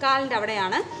 23.25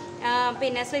 അവിടെയാണ്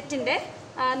പിന്നെ സ്ലിറ്റിൻ്റെ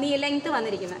ലെങ്ത്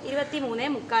വന്നിരിക്കുന്നത്.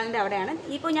 23.25 അവിടെയാണ്.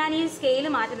 ഇപ്പോൾ ഞാൻ ഈ സ്കെയിൽ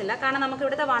മാറ്റുന്നില്ല, കാരണം നമുക്ക്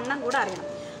ഇവിടുത്തെ വണ്ണം കൂടെ അറിയണം,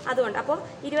 അതുകൊണ്ട്. അപ്പോൾ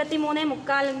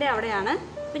 23.25 അവിടെയാണ്.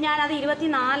 ഇപ്പം ഞാനത്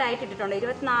 24 ആയിട്ട് ഇട്ടിട്ടുണ്ട്.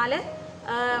 24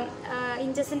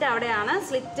 ഇഞ്ചസിൻ്റെ അവിടെയാണ്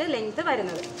സ്ലിറ്റ് ലെങ്ത്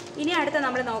വരുന്നത്. ഇനി അടുത്ത്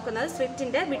നമ്മൾ നോക്കുന്നത്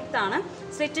സ്ലിറ്റിൻ്റെ വിഡ്ത്താണ്.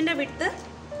 സ്ലിറ്റിൻ്റെ വിഡ്ത്ത്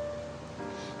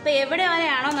ഇപ്പോൾ എവിടെ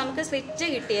വരെയാണോ നമുക്ക് സ്ലിറ്റ്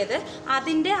കിട്ടിയത്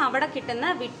അതിൻ്റെ അവിടെ കിട്ടുന്ന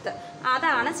വിഡ്ത്ത്,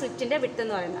 അതാണ് സ്ലിറ്റിൻ്റെ വിഡ്ത്ത്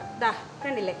എന്ന് പറയുന്നത്. ദാ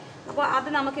കണ്ടില്ലേ? അപ്പോൾ അത്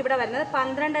നമുക്കിവിടെ വരുന്നത്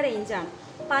 12.5 ഇഞ്ചാണ്.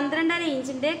 12.5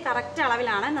 ഇഞ്ചിൻ്റെ കറക്റ്റ്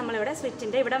അളവിലാണ് നമ്മളിവിടെ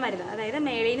സ്ലിറ്റിൻ്റെ ഇവിടെ വരുന്നത്. അതായത്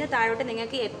മേളിൽ നിന്ന് താഴോട്ട്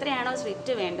നിങ്ങൾക്ക് എത്രയാണോ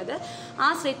സ്ലിറ്റ് വേണ്ടത് ആ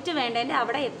സ്ലിറ്റ് വേണ്ടതിൻ്റെ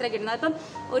അവിടെ എത്ര കിട്ടുന്നത്. അപ്പം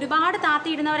ഒരുപാട് താത്തി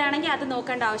ഇടുന്നവരാണെങ്കിൽ അത്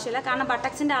നോക്കേണ്ട ആവശ്യമില്ല, കാരണം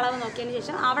ബട്ടക്സിൻ്റെ അളവ് നോക്കിയതിന്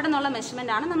ശേഷം അവിടെ നിന്നുള്ള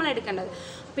മെഷർമെൻ്റ് ആണ് നമ്മൾ എടുക്കേണ്ടത്.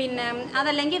 പിന്നെ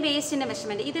അതല്ലെങ്കിൽ വേസ്റ്റിൻ്റെ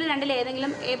മെഷർമെൻറ്റ്, ഇതിൽ രണ്ടിൽ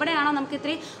ഏതെങ്കിലും എവിടെയാണോ നമുക്ക്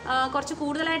ഇത്തിരി കുറച്ച്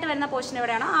കൂടുതലായിട്ട് വരുന്ന പോർഷൻ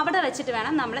എവിടെയാണോ അവിടെ വെച്ചിട്ട്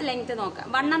വേണം നമ്മൾ ലെങ്ത്ത് നോക്കാൻ,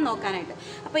 വണ്ണം നോക്കാനായിട്ട്.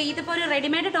 അപ്പോൾ ഇതിപ്പോൾ ഒരു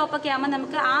റെഡിമെയ്ഡ് ടോപ്പൊക്കെ ആകുമ്പോൾ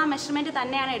നമുക്ക് ആ മെഷർമെൻറ്റ്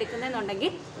തന്നെയാണ്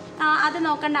എടുക്കുന്നതെന്നുണ്ടെങ്കിൽ അത്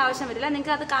നോക്കേണ്ട ആവശ്യം വരില്ല.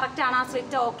 നിങ്ങൾക്ക് അത് കറക്റ്റാണ്, ആ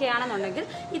സ്ലിറ്റ് ഓക്കെ ആണെന്നുണ്ടെങ്കിൽ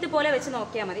ഇതുപോലെ വെച്ച്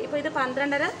നോക്കിയാൽ മതി. ഇപ്പോൾ ഇത്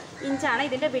 12.5 ഇഞ്ചാണ്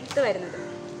ഇതിൻ്റെ വിഡ്ത്ത് വരുന്നത്.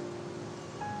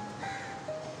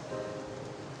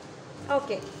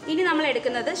 ഓക്കെ, ഇനി നമ്മൾ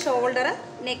എടുക്കുന്നത് shoulder,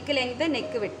 neck length,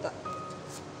 neck width.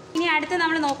 ഇനി അടുത്ത്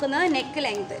നമ്മൾ നോക്കുന്നത് നെക്ക്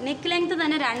ലെങ്ത്. നെക്ക് ലെങ്ത്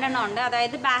തന്നെ 2 എണ്ണം ഉണ്ട്,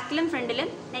 അതായത് ബാക്കിലും ഫ്രണ്ടിലും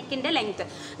നെക്കിൻ്റെ ലെങ്ത്.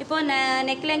 ഇപ്പോൾ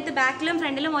നെക്ക് ലെങ്ത് ബാക്കിലും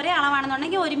ഫ്രണ്ടിലും ഒരേ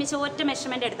അളവാണെന്നുണ്ടെങ്കിൽ ഒരുമിച്ച് ഒറ്റ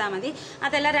മെഷർമെൻറ്റ് എടുത്താൽ മതി.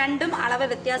 അതല്ല രണ്ടും അളവ്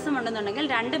വ്യത്യാസം ഉണ്ടെന്നുണ്ടെങ്കിൽ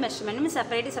 2 മെഷർമെൻറ്റും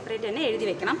സെപ്പറേറ്റ് തന്നെ എഴുതി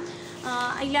വെക്കണം.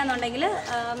 ഇല്ലയെന്നുണ്ടെങ്കിൽ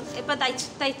ഇപ്പോൾ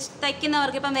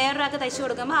തയ്ക്കുന്നവർക്ക് ഇപ്പം വേറൊരാൾക്ക് തയ്ച്ചു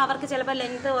കൊടുക്കുമ്പോൾ അവർക്ക് ചിലപ്പോൾ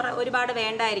ലെങ്ത് ഒരുപാട്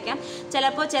വേണ്ടായിരിക്കാം.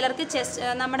 ചിലപ്പോൾ ചിലർക്ക്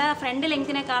നമ്മുടെ ഫ്രണ്ട്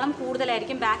ലെങ്ത്തിനേക്കാളും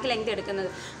കൂടുതലായിരിക്കും ബാക്ക് ലെങ്ത് എടുക്കുന്നത്.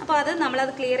 അപ്പോൾ അത്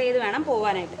നമ്മളത് ക്ലിയർ ചെയ്ത് വേണം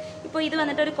പോകാനായിട്ട്. ഇപ്പോൾ ഇത്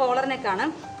വന്നിട്ട് ഒരു കോളർ നെക്കാണ്.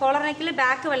 കോളർ നെക്കിൽ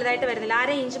ബാക്ക് വലുതായിട്ട് വരുന്നില്ല,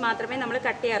 1/2 ഇഞ്ച് മാത്രമേ നമ്മൾ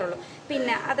കട്ട് ചെയ്യാറുള്ളൂ.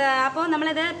 പിന്നെ അത് അപ്പോൾ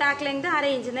നമ്മളിത് ബാക്ക് ലെങ്ത്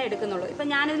 1/2 ഇഞ്ചിനെ എടുക്കുന്നുള്ളൂ. ഇപ്പോൾ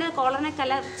ഞാനിതിന് കോളർ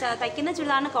നെക്കല്ല തയ്ക്കുന്ന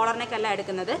ചുരിദാറിന് കോളർ നെക്കല്ല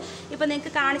എടുക്കുന്നത്. ഇപ്പോൾ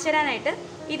നിങ്ങൾക്ക് കാണിച്ചു തരാനായിട്ട്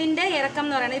ഇതിൻ്റെ ഇറക്കം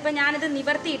എന്ന് പറയുന്നത്, ഇപ്പോൾ ഞാനിത്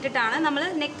നിവർത്തി ഇട്ടിട്ടാണ് നമ്മൾ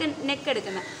നെക്ക്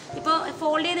എടുക്കുന്നത്. ഇപ്പോൾ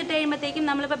ഫോൾഡ് ചെയ്തിട്ട് കഴിയുമ്പോഴത്തേക്കും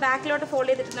നമ്മളിപ്പോൾ ബാക്കിലോട്ട് ഫോൾഡ്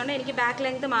ചെയ്തിട്ടുണ്ടെങ്കിൽ എനിക്ക് ബാക്ക്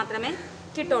ലെങ്ത് മാത്രമേ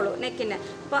കിട്ടുള്ളൂ നെക്കിന്.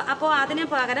 അപ്പോൾ അതിന്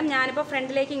പകരം ഞാനിപ്പോൾ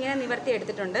ഫ്രണ്ടിലേക്ക് ഇങ്ങനെ നിവർത്തി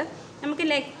എടുത്തിട്ടുണ്ട്. നമുക്ക്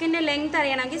നെക്കിൻ്റെ ലെങ്ത്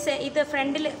അറിയണമെങ്കിൽ ഇത്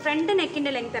ഫ്രണ്ട്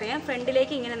നെക്കിൻ്റെ ലെങ്ത് അറിയാം.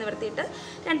 ഫ്രണ്ടിലേക്ക് ഇങ്ങനെ നിവർത്തിയിട്ട്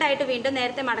രണ്ടായിട്ട് വീണ്ടും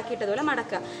നേരത്തെ മടക്കിയിട്ടതുപോലെ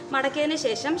മടക്കിയതിന്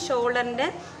ശേഷം ഷോൾഡറിൻ്റെ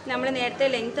നമ്മൾ നേരത്തെ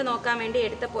ലെങ്ത്ത് നോക്കാൻ വേണ്ടി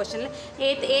എടുത്ത പോർഷനിൽ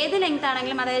ഏത് ലെങ്ത്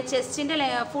ആണെങ്കിലും, അതായത് ചെസ്റ്റിൻ്റെ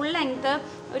ഫുൾ ലെങ്ത്ത്,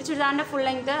 ഒരു ചുരിദാറിൻ്റെ ഫുൾ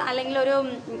ലെങ്ത്ത്, അല്ലെങ്കിൽ ഒരു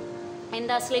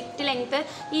സ്ലിറ്റ് ലെങ്ത്ത്,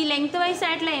 ഈ ലെങ്ത്ത് വൈസ്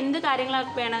ആയിട്ടുള്ള എന്ത്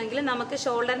കാര്യങ്ങളൊക്കെ വേണമെങ്കിലും നമുക്ക്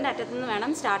ഷോൾഡറിൻ്റെ അറ്റത്തു നിന്ന്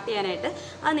വേണം സ്റ്റാർട്ട് ചെയ്യാനായിട്ട്.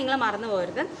 അത് നിങ്ങൾ മറന്നു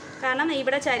പോകരുത്, കാരണം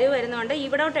ഇവിടെ ചരിവ് വരുന്നതുകൊണ്ട്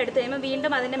ഇവിടോട്ട് എടുത്ത് കഴിയുമ്പോൾ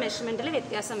വീണ്ടും അതിൻ്റെ മെഷർമെൻറ്റിൽ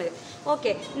വ്യത്യാസം വരും.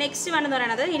 ഓക്കെ, നെക്സ്റ്റ് വൺ എന്ന്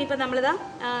പറയുന്നത് ഇനിയിപ്പോൾ നമ്മളിതാ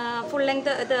ഫുൾ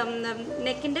ലെങ്ത്ത് ഇത്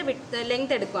നെക്കിൻ്റെ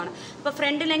ലെങ്ത്ത് എടുക്കുകയാണ്. അപ്പോൾ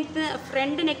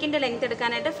ഫ്രണ്ട് നെക്കിൻ്റെ ലെങ്ത്ത്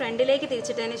എടുക്കാനായിട്ട് ഫ്രണ്ടിലേക്ക്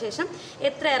തിരിച്ചിട്ടതിന് ശേഷം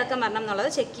എത്ര ഇറക്കം വരണം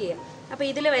എന്നുള്ളത് ചെക്ക് ചെയ്യുക. അപ്പോൾ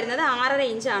ഇതിൽ വരുന്നത് 6.5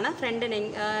 ഇഞ്ചാണ് ഫ്രണ്ട്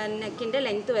നെക്കിൻ്റെ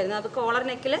ലെങ്ത്ത് വരുന്നത്. അപ്പോൾ കോളർ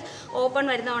നെക്കിൽ ഓപ്പൺ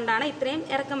വരുന്നതുകൊണ്ടാണ് ഇത്രയും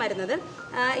ഇറക്കം വരുന്നത്.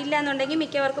 ഇല്ലയെന്നുണ്ടെങ്കിൽ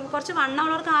മിക്കവർക്കും കുറച്ച്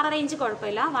വണ്ണമുള്ളവർക്ക് 6.5 ഇഞ്ച്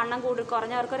കുഴപ്പമില്ല, വണ്ണം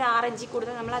കുറഞ്ഞവർക്ക് ഒരു 6 ഇഞ്ചിൽ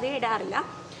കൂടുതൽ നമ്മളത് ഇടാറില്ല.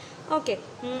 ഓക്കെ,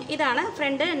 ഇതാണ്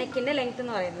ഫ്രണ്ട് നെക്കിൻ്റെ ലെങ്ത്ത്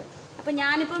എന്ന് പറയുന്നത്. അപ്പോൾ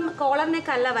ഞാനിപ്പം കോളർ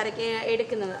നെക്കല്ല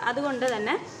എടുക്കുന്നത്, അതുകൊണ്ട്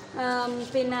തന്നെ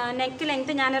പിന്നെ നെക്ക്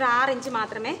ലെങ്ത്ത് ഞാനൊരു 6 ഇഞ്ച്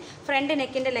മാത്രമേ, ഫ്രണ്ട്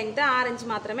നെക്കിൻ്റെ ലെങ്ത്ത് 6 ഇഞ്ച്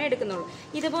മാത്രമേ എടുക്കുന്നുള്ളൂ.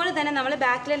 ഇതുപോലെ തന്നെ നമ്മൾ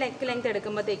ബാക്കിലെ നെക്ക് ലെങ്ത്ത്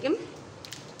എടുക്കുമ്പോഴത്തേക്കും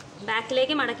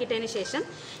ബാക്കിലേക്ക് മടക്കിയിട്ടതിന് ശേഷം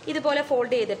ഇതുപോലെ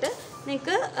ഫോൾഡ് ചെയ്തിട്ട്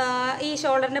നിങ്ങൾക്ക് ഈ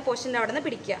ഷോൾഡറിൻ്റെ പോർഷൻ്റെ അവിടെ നിന്ന്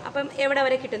പിടിക്കുക. അപ്പം എവിടെ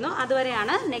വരെ കിട്ടുന്നു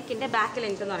അതുവരെയാണ് നെക്കിൻ്റെ ബാക്ക്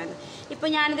ലെങ്ത്ത് എന്ന് പറയുന്നത്. ഇപ്പോൾ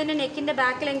ഞാനിതിൻ്റെ നെക്കിൻ്റെ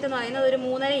ബാക്ക് ലെങ്ത്ത് എന്ന് പറയുന്നത് ഒരു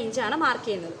 3.5 ഇഞ്ചാണ് മാർക്ക്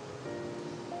ചെയ്യുന്നത്.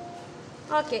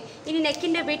 ഓക്കെ, ഇനി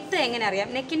നെക്കിൻ്റെ വിഡ്ത്ത് എങ്ങനെ അറിയാം?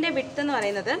 നെക്കിൻ്റെ വിഡ്ത്ത് എന്ന്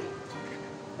പറയുന്നത്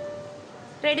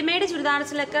റെഡിമെയ്ഡ്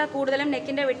ചുരിദാർസിലൊക്കെ കൂടുതലും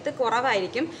നെക്കിൻ്റെ വിഡ്ത്ത്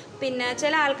കുറവായിരിക്കും. പിന്നെ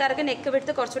ചില ആൾക്കാർക്ക് നെക്ക്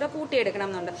വിഡ്ത്ത് കുറച്ചുകൂടെ കൂട്ടിയെടുക്കണം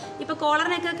എന്നുണ്ട്. ഇപ്പോൾ കോളർ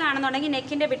നെക്കൊക്കെ ആണെന്നുണ്ടെങ്കിൽ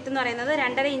നെക്കിൻ്റെ വിഡ്ത്ത് എന്ന് പറയുന്നത്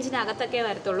 2.5 ഇഞ്ചിനകത്തൊക്കെ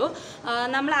വരത്തുള്ളൂ.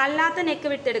 നമ്മൾ അല്ലാത്ത നെക്ക്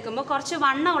വിഡ്ത്ത് എടുക്കുമ്പോൾ കുറച്ച്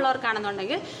വണ്ണം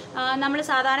ഉള്ളവർക്കാണെന്നുണ്ടെങ്കിൽ നമ്മൾ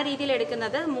സാധാരണ രീതിയിൽ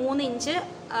എടുക്കുന്നത് 3 ഇഞ്ച്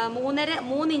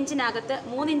 3 ഇഞ്ചിനകത്ത്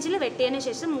 3 ഇഞ്ചിൽ വെട്ടിയതിന്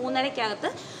ശേഷം 3.5-ക്കകത്ത്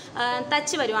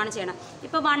തച്ച് വരുവാണ് ചെയ്യണം.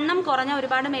 ഇപ്പോൾ വണ്ണം കുറഞ്ഞ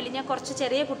ഒരുപാട് മെലിഞ്ഞ കുറച്ച്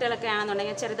ചെറിയ കുട്ടികളൊക്കെ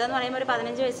ആണെന്നുണ്ടെങ്കിൽ, ചെറുതെന്ന് പറയുമ്പോൾ ഒരു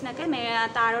 15 വയസ്സിനൊക്കെ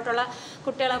താഴോട്ടുള്ള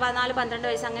കുട്ടികൾ 14-12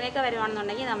 വയസ്സ് അങ്ങനെയൊക്കെ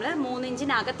വരുവാണെന്നുണ്ടെങ്കിൽ നമ്മൾ 3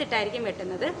 ഇഞ്ചിനകത്തിട്ടായിരിക്കും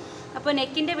വെട്ടുന്നത്. അപ്പോൾ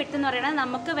നെക്കിൻ്റെ വിഡ്ത്ത് എന്ന് പറയുന്നത്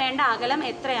നമുക്ക് വേണ്ട അകലം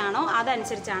എത്രയാണോ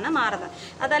അതനുസരിച്ചാണ് മാറുന്നത്.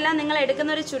 അതല്ല നിങ്ങൾ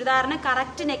എടുക്കുന്ന ഒരു ചുരിദാറിന്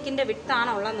കറക്റ്റ് നെക്കിൻ്റെ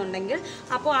വിഡ്ത്താണോ ഉള്ളതെന്നുണ്ടെങ്കിൽ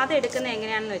അപ്പോൾ അത് എടുക്കുന്നത്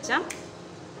എങ്ങനെയാണെന്ന് വെച്ചാൽ,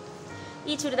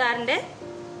 ഈ ചുരിദാറിൻ്റെ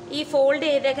ഈ ഫോൾഡ്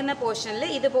ചെയ്തേക്കുന്ന പോർഷനിൽ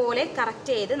ഇതുപോലെ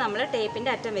കറക്റ്റ് ചെയ്ത് നമ്മൾ ടേപ്പിൻ്റെ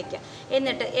അറ്റം വെക്കുക.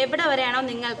 എന്നിട്ട് എവിടെ വരെയാണോ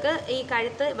നിങ്ങൾക്ക് ഈ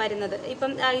കഴുത്ത് വരുന്നത്,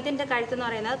 ഇപ്പം ഇതിൻ്റെ കഴുത്ത് എന്ന്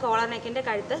പറയുന്നത് കോളർ നെക്കിൻ്റെ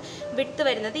കഴുത്ത് വിഡ്ത്ത്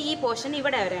വരുന്നത് ഈ പോർഷൻ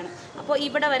ഇവിടെ വരെയാണ്. അപ്പോൾ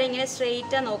ഇവിടെ വരെ ഇങ്ങനെ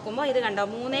സ്ട്രെയിറ്റ് നോക്കുമ്പോൾ ഇത് കണ്ടോ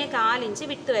 3.25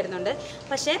 ഇഞ്ച് വിഡ്ത്ത് വരുന്നുണ്ട്.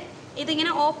 പക്ഷേ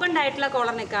ഇതിങ്ങനെ ഓപ്പൺഡ് ആയിട്ടുള്ള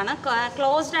കോളർ നെക്കാണ്.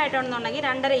 ക്ലോസ്ഡ് ആയിട്ടാണെന്നുണ്ടെങ്കിൽ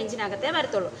 2.5 ഇഞ്ചിനകത്തേ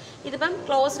വരത്തുള്ളൂ. ഇതിപ്പം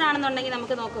ക്ലോസ്ഡ് ആണെന്നുണ്ടെങ്കിൽ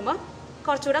നമുക്ക് നോക്കുമ്പോൾ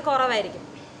കുറച്ചുകൂടെ കുറവായിരിക്കും.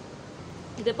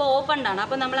 ഇതിപ്പോൾ ഓപ്പൺഡാണ്,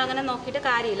 അപ്പോൾ നമ്മൾ അങ്ങനെ നോക്കിയിട്ട്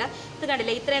കാര്യമില്ല. ഇത്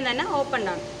കണ്ടില്ല, ഇത്രയും തന്നെ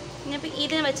ഓപ്പൺഡാണ്. ഇനിയിപ്പോൾ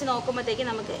ഇതിനെ വെച്ച് നോക്കുമ്പോഴത്തേക്ക്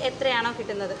നമുക്ക് എത്രയാണോ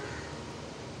കിട്ടുന്നത്.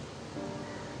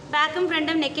 ബാക്കും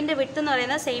ഫ്രണ്ടും നെക്കിൻ്റെ വിഡ്ത്ത് എന്ന്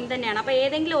പറയുന്നത് സെയിം തന്നെയാണ്. അപ്പോൾ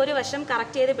ഏതെങ്കിലും ഒരു വശം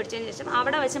കറക്റ്റ് ചെയ്ത് പിടിച്ചതിന് ശേഷം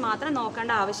അവിടെ വെച്ച് മാത്രം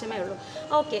നോക്കേണ്ട ആവശ്യമേ ഉള്ളൂ.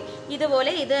 ഓക്കെ,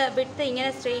 ഇതുപോലെ ഇത് വിഡ്ത്ത്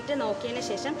ഇങ്ങനെ സ്ട്രെയിറ്റ് നോക്കിയതിന്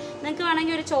ശേഷം നിങ്ങൾക്ക്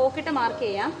വേണമെങ്കിൽ ഒരു ചോക്കിട്ട് മാർക്ക്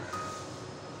ചെയ്യാം.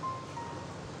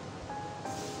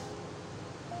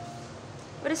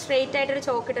 ഒരു സ്ട്രെയിറ്റ് ആയിട്ടൊരു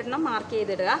ചോക്കിട്ടിടണം, മാർക്ക്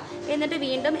ചെയ്തിടുക. എന്നിട്ട്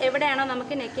വീണ്ടും എവിടെയാണോ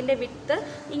നമുക്ക് നെക്കിൻ്റെ വിഡ്ത്ത്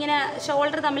ഇങ്ങനെ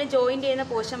ഷോൾഡർ തമ്മിൽ ജോയിൻറ്റ് ചെയ്യുന്ന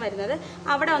പോർഷൻ വരുന്നത്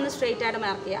അവിടെ ഒന്ന് സ്ട്രെയിറ്റ് ആയിട്ട്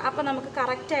മാർക്ക് ചെയ്യുക. അപ്പോൾ നമുക്ക്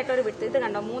കറക്റ്റായിട്ടൊരു വിഡ്ത്ത്, ഇത്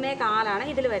കണ്ടോ 3.25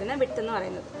 ഇതിൽ വരുന്ന വിഡ്ത്ത് എന്ന്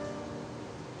പറയുന്നത്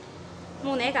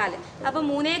 3.25. അപ്പോൾ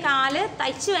 3.25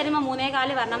 തയ്ച്ച് വരുമ്പോൾ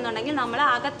 3.25 വരണം എന്നുണ്ടെങ്കിൽ നമ്മൾ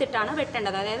അകത്തിട്ടാണ്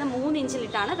വെട്ടേണ്ടത്, അതായത് 3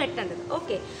 ഇഞ്ചിലിട്ടാണ് വെട്ടേണ്ടത്.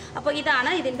 ഓക്കെ, അപ്പോൾ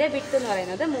ഇതാണ് ഇതിൻ്റെ വിഡ്ത്ത് എന്ന്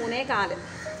പറയുന്നത് 3.25.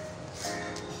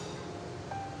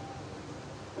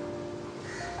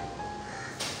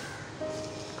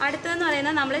 അടുത്തതെന്ന്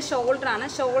പറയുന്നത് നമ്മൾ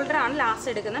ഷോൾഡറാണ് ലാസ്റ്റ്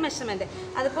എടുക്കുന്ന മെഷർമെൻറ്റ്.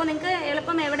 അതിപ്പോൾ നിങ്ങൾക്ക്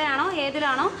എളുപ്പം എവിടെയാണോ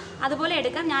ഏതിലാണോ അതുപോലെ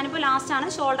എടുക്കാം. ഞാനിപ്പോൾ ലാസ്റ്റാണ്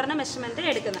ഷോൾഡറിൻ്റെ മെഷർമെൻറ്റ്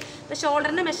എടുക്കുന്നത്. അപ്പോൾ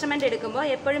ഷോൾഡറിൻ്റെ മെഷർമെൻറ്റ് എടുക്കുമ്പോൾ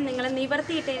എപ്പോഴും നിങ്ങൾ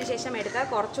നിവർത്തിയിട്ടതിന് ശേഷം എടുത്താൽ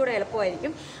കുറച്ചുകൂടെ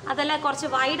എളുപ്പമായിരിക്കും. അതല്ല കുറച്ച്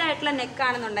വൈഡായിട്ടുള്ള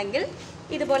നെക്കാണെന്നുണ്ടെങ്കിൽ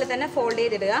ഇതുപോലെ തന്നെ ഫോൾഡ്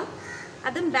ചെയ്തിടുക.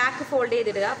 അതും ബാക്ക് ഫോൾഡ്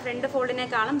ചെയ്തിടുക. ഫ്രണ്ട്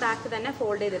ഫോൾഡിനേക്കാളും ബാക്ക് തന്നെ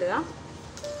ഫോൾഡ് ചെയ്തിടുക.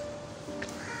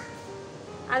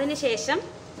 അതിനുശേഷം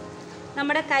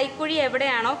നമ്മുടെ കൈക്കുഴി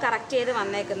എവിടെയാണോ കറക്റ്റ് ചെയ്ത്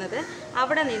വന്നേക്കുന്നത്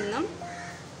അവിടെ നിന്നും,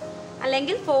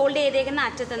 അല്ലെങ്കിൽ ഫോൾഡ് ചെയ്തേക്കുന്ന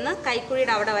അറ്റത്തുനിന്ന്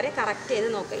കൈക്കുഴിയുടെ അവിടെ വരെ കറക്റ്റ് ചെയ്ത്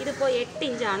നോക്കുക. ഇതിപ്പോൾ 8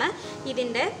 ഇഞ്ചാണ്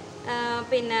ഇതിൻ്റെ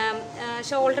പിന്നെ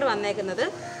ഷോൾഡർ വന്നേക്കുന്നത്.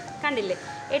 കണ്ടില്ലേ,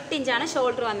 8 ഇഞ്ചാണ്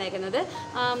ഷോൾഡർ വന്നേക്കുന്നത്.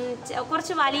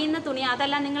 കുറച്ച് വലിയുന്ന തുണി,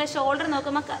 അതല്ല നിങ്ങൾ ഷോൾഡർ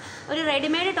നോക്കുമ്പോൾ ഒരു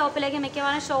റെഡിമെയ്ഡ് ടോപ്പിലേക്ക്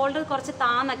മിക്കവാറും ഷോൾഡർ കുറച്ച്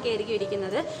താന്നൊക്കെ ആയിരിക്കും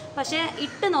ഇരിക്കുന്നത്. പക്ഷേ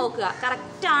ഇട്ട് നോക്കുക,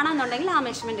 കറക്റ്റ് ആണെന്നുണ്ടെങ്കിൽ ആ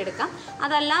മെഷർമെൻറ്റ് എടുക്കാം.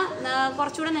 അതല്ല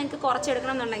കുറച്ചുകൂടെ നിങ്ങൾക്ക്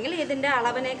കുറച്ചെടുക്കണം എന്നുണ്ടെങ്കിൽ ഇതിൻ്റെ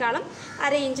അളവിനേക്കാളും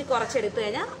 1/2 ഇഞ്ച് കുറച്ചെടുത്തു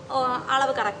കഴിഞ്ഞാൽ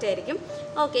അളവ് കറക്റ്റ് ആയിരിക്കും.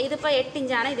 ഓക്കെ, ഇതിപ്പോൾ 8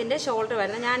 ഇഞ്ചാണ് ഇതിൻ്റെ ഷോൾഡർ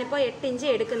വരുന്നത്. ഞാനിപ്പോൾ 8 ഇഞ്ച്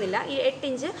എടുക്കുന്നില്ല. ഈ 8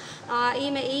 ഇഞ്ച്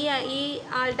ഈ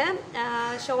ആളുടെ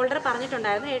ഷോൾഡർ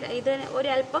പറഞ്ഞിട്ടുണ്ടായിരുന്നു. ഇത്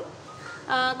ഒരല്പം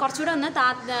കുറച്ചുകൂടെ ഒന്ന്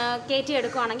കയറ്റി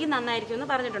എടുക്കുകയാണെങ്കിൽ നന്നായിരിക്കും എന്ന്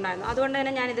പറഞ്ഞിട്ടുണ്ടായിരുന്നു. അതുകൊണ്ട്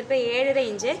തന്നെ ഞാനിതിപ്പോൾ 7.5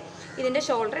 ഇഞ്ച് ഇതിൻ്റെ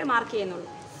ഷോൾഡർ മാർക്ക് ചെയ്യുന്നുള്ളൂ.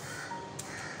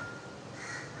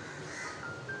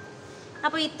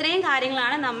 അപ്പോൾ ഇത്രയും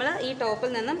കാര്യങ്ങളാണ് നമ്മൾ ഈ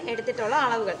ടോപ്പിൽ നിന്നും എടുത്തിട്ടുള്ള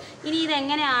അളവുകൾ. ഇനി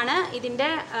ഇതെങ്ങനെയാണ്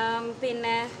ഇതിൻ്റെ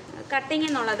പിന്നെ കട്ടിങ്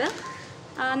എന്നുള്ളത്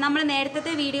നമ്മൾ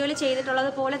നേരത്തെ വീഡിയോയിൽ ചെയ്തിട്ടുള്ളത്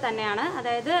പോലെ തന്നെയാണ്.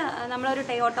 അതായത് നമ്മളൊരു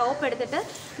ടോപ്പ് എടുത്തിട്ട്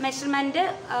മെഷർമെൻറ്റ്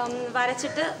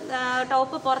വരച്ചിട്ട്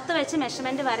ടോപ്പ് പുറത്ത് വെച്ച്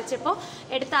മെഷർമെൻറ്റ് വരച്ചപ്പോൾ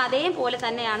എടുത്ത അതേപോലെ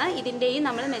തന്നെയാണ് ഇതിൻ്റെയും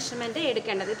നമ്മൾ മെഷർമെൻറ്റ്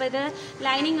എടുക്കേണ്ടത്. ഇപ്പോൾ ഇത്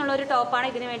ലൈനിങ് ഉള്ളൊരു ടോപ്പാണ്.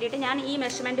 ഇതിന് വേണ്ടിയിട്ട് ഞാൻ ഈ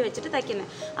മെഷർമെൻറ്റ് വെച്ചിട്ട് തയ്ക്കുന്നത്.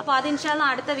 അപ്പോൾ അത് ഇൻഷാല്ലാ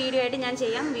അടുത്ത വീഡിയോ ആയിട്ട് ഞാൻ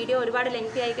ചെയ്യാം. വീഡിയോ ഒരുപാട്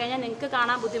ലെങ്തി ആയി കഴിഞ്ഞാൽ നിങ്ങൾക്ക്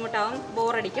കാണാൻ ബുദ്ധിമുട്ടാവും,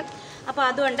 ബോറടിക്കും. അപ്പോൾ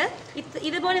അതുകൊണ്ട്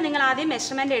ഇതുപോലെ നിങ്ങൾ ആദ്യം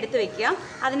മെഷർമെൻറ്റ് എടുത്ത് വയ്ക്കുക.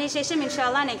 അതിനുശേഷം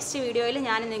ഇൻഷാല്ലാ നെക്സ്റ്റ് വീഡിയോയിൽ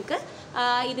ഞാൻ നിങ്ങൾക്ക്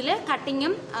ഇതിൽ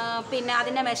കട്ടിങ്ങും പിന്നെ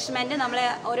അതിൻ്റെ മെഷർമെൻറ്റ് നമ്മൾ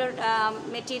ഒരു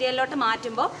മെറ്റീരിയലിലോട്ട്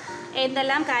മാറ്റുമ്പോൾ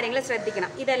എന്തെല്ലാം കാര്യങ്ങൾ ശ്രദ്ധിക്കണം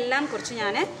ഇതെല്ലാം കുറിച്ച്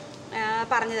ഞാൻ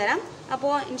പറഞ്ഞു തരാം.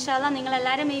 അപ്പോൾ ഇൻഷാല്ലാ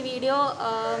നിങ്ങളെല്ലാവരും ഈ വീഡിയോ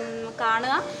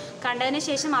കാണുക. കണ്ടതിന്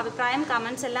ശേഷം അഭിപ്രായം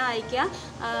കമൻറ്റ്സ് എല്ലാം അയയ്ക്കുക.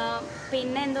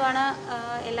 പിന്നെ എന്തുവാണ്,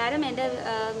 എല്ലാവരും എൻ്റെ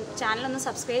ചാനലൊന്ന്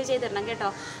സബ്സ്ക്രൈബ് ചെയ്തിടണം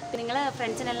കേട്ടോ. നിങ്ങൾ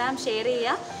ഫ്രണ്ട്സിനെല്ലാം ഷെയർ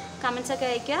ചെയ്യുക, കമൻറ്റ്സൊക്കെ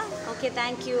അയയ്ക്കുക. Okay,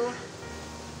 thank you.